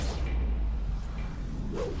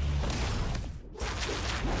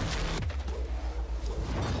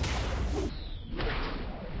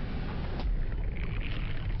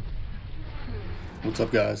What's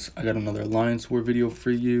up, guys? I got another Alliance War video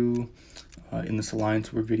for you. In this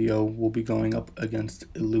Alliance War video, we'll be going up against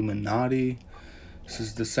Illuminati. This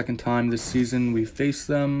is the second time this season we faced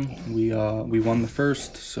them. We won the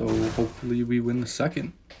first, so hopefully we win the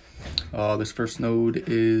second. This first node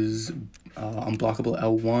is Unblockable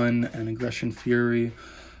L1 and Aggression Fury.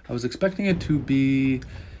 I was expecting it to be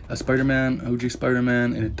a Spider-Man, OG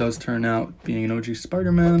Spider-Man, and it does turn out being an OG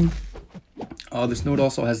Spider-Man. This node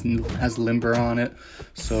also has Limber on it,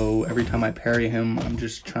 so every time I parry him, I'm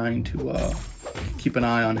just trying to keep an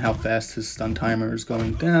eye on how fast his stun timer is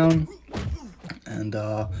going down. And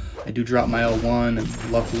I do drop my L1,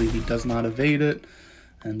 and luckily he does not evade it.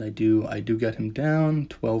 And I do get him down.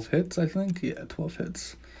 12 hits, I think. Yeah, 12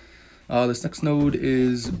 hits. This next node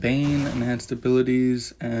is Bane, Enhanced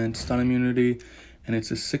Abilities, and Stun Immunity, and it's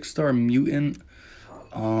a 6-star mutant.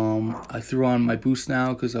 I threw on my boost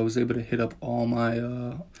now because I was able to hit up all my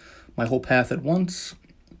my whole path at once,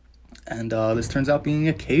 and this turns out being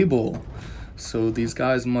a Cable. So these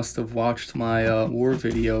guys must have watched my war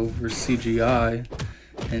video for CGI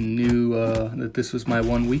and knew that this was my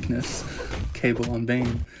one weakness, Cable on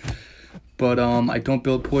Bane. But I don't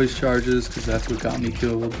build poise charges because that's what got me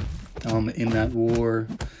killed in that war.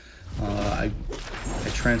 I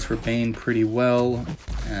transfer Bane pretty well,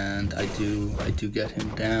 and I do get him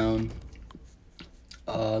down.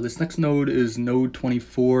 This next node is node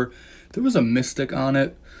 24. There was a Mystic on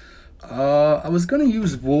it. I was gonna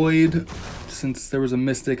use Void since there was a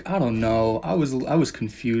Mystic. I don't know. I was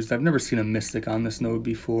confused. I've never seen a Mystic on this node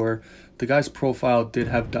before. The guy's profile did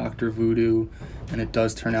have Dr. Voodoo, and it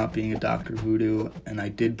does turn out being a Dr. Voodoo, and I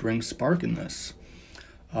did bring Spark in this.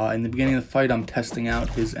 In the beginning of the fight, I'm testing out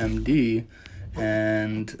his MD,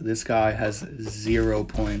 and this guy has 0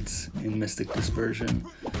 points in Mystic Dispersion,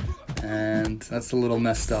 and that's a little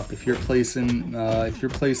messed up. If you're placing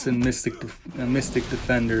Mystic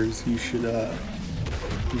Defenders, you should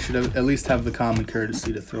at least have the common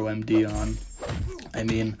courtesy to throw MD on. I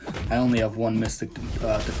mean, I only have one Mystic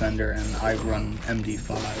Defender, and I run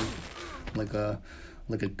MD5 like a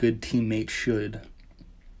good teammate should.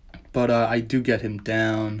 But I do get him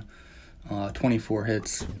down. 24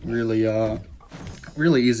 hits.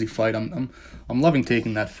 Really easy fight. I'm loving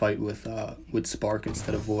taking that fight with Spark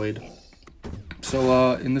instead of Void.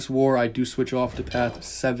 So in this war, I do switch off to path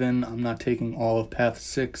 7. I'm not taking all of path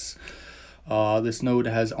 6. This node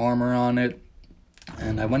has armor on it,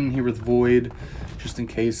 and I went in here with Void just in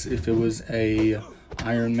case if it was a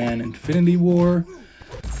Iron Man Infinity War,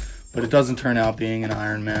 but it doesn't turn out being an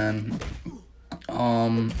Iron Man.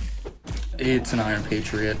 It's an Iron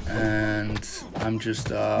Patriot, and I'm just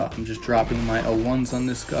dropping my L1s on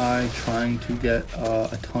this guy, trying to get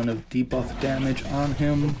a ton of debuff damage on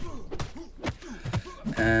him,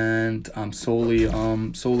 and I'm solely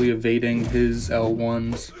evading his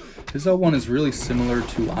L1s. His L1 is really similar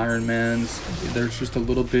to Iron Man's. There's just a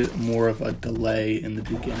little bit more of a delay in the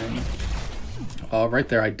beginning. Right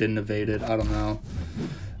there, I didn't evade it. I don't know.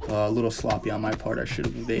 A little sloppy on my part. I should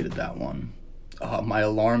have evaded that one. My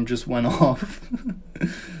alarm just went off.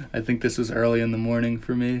 I think this was early in the morning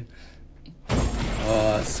for me.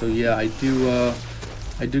 So yeah, I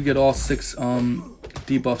do get all 6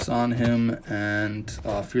 debuffs on him, and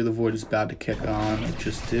Fear the Void is bad to kick on. It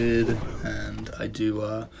just did, and I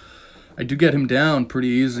do get him down pretty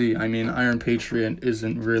easy. I mean, Iron Patriot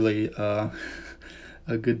isn't really a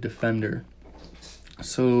good defender.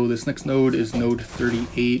 So this next node is node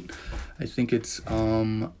 38. I think it's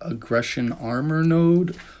Aggression Armor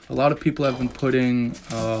node. A lot of people have been putting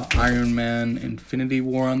Iron Man Infinity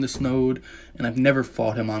War on this node, and I've never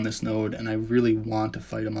fought him on this node, and I really want to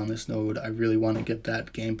fight him on this node. I really want to get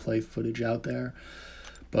that gameplay footage out there.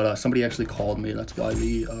 But somebody actually called me. That's why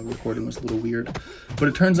the recording was a little weird. But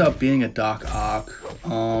it turns out being a Doc Ock.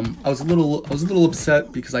 I was a little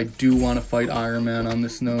upset because I do want to fight Iron Man on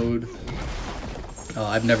this node.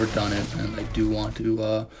 I've never done it, and I do want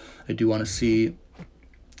to see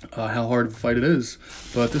how hard of a fight it is.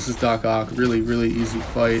 But this is Doc Ock, really easy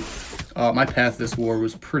fight. My path this war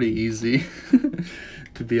was pretty easy,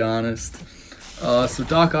 to be honest. So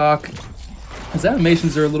Doc Ock, his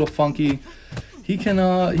animations are a little funky. He can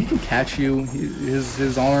catch you.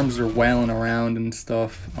 His arms are wailing around and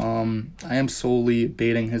stuff. I am solely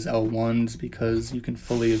baiting his L1s because you can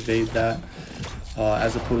fully evade that,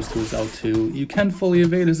 as opposed to his L2. You can fully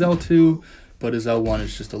evade his L2, but his L1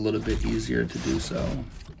 is just a little bit easier to do so.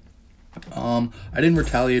 I didn't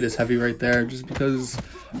retaliate as heavy right there just because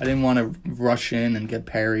I didn't want to rush in and get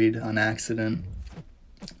parried on accident.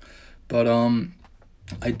 But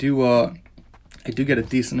I do get a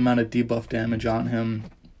decent amount of debuff damage on him,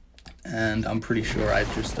 and I'm pretty sure I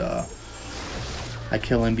just I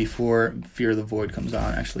kill him before Fear of the Void comes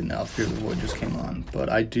on. Actually, no, Fear of the Void just came on, but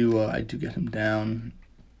I do get him down.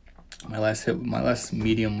 My last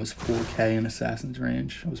medium was 4K in Assassin's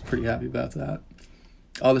Range. I was pretty happy about that.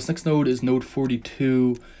 This next node is node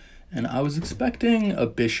 42, and I was expecting a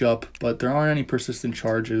bishop, but there aren't any persistent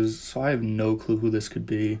charges, so I have no clue who this could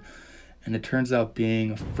be. And it turns out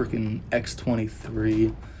being a freaking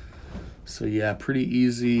X23. So yeah, pretty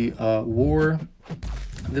easy war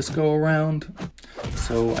this go around.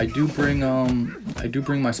 So I do bring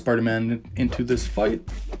my Sparta-Man into this fight,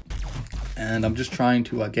 and I'm just trying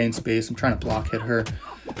to gain space. I'm trying to block hit her,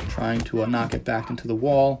 trying to not get backed into the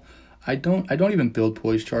wall. I don't even build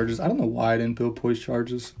poise charges. I don't know why I didn't build poise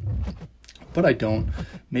charges, but I don't.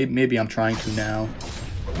 Maybe I'm trying to now.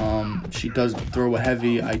 She does throw a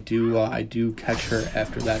heavy. I do catch her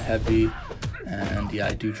after that heavy, and yeah,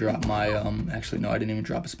 I do drop my actually no, I didn't even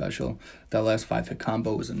drop a special. That last 5-hit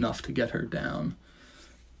combo was enough to get her down.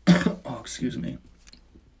 Oh, excuse me.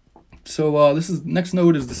 So next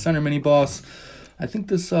node is the center mini boss. I think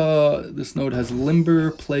this node has Limber,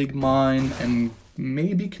 Plague Mine, and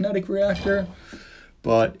maybe Kinetic Reactor,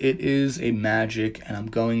 but it is a magic, and I'm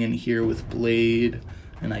going in here with Blade,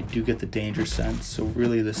 and I do get the Danger Sense. So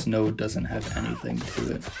really, this node doesn't have anything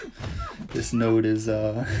to it. This node is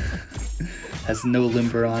has no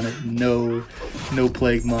Limber on it, no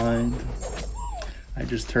Plague Mine. I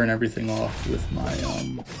just turn everything off with my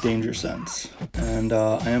Danger Sense, and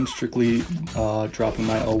I am strictly dropping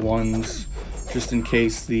my L1s just in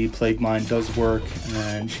case the Plague Mine does work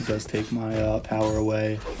and she does take my power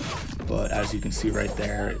away. But as you can see right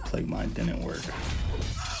there, Plague Mine didn't work.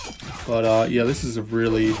 But yeah, this is a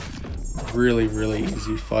really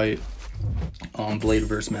easy fight on Blade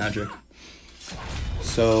versus Magic.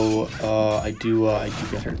 So I do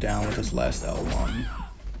get her down with this last L1.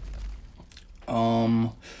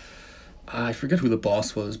 I forget who the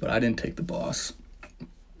boss was, but I didn't take the boss.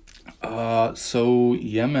 So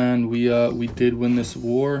yeah, man, we did win this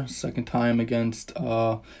war, second time against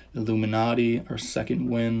Illuminati, our second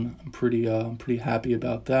win. I'm pretty happy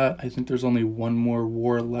about that. I think there's only one more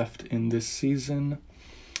war left in this season.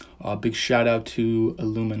 Big shout out to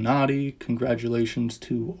Illuminati. Congratulations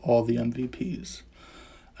to all the MVPs.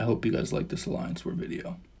 I hope you guys like this Alliance War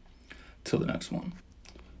video. Till the next one.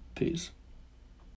 Peace.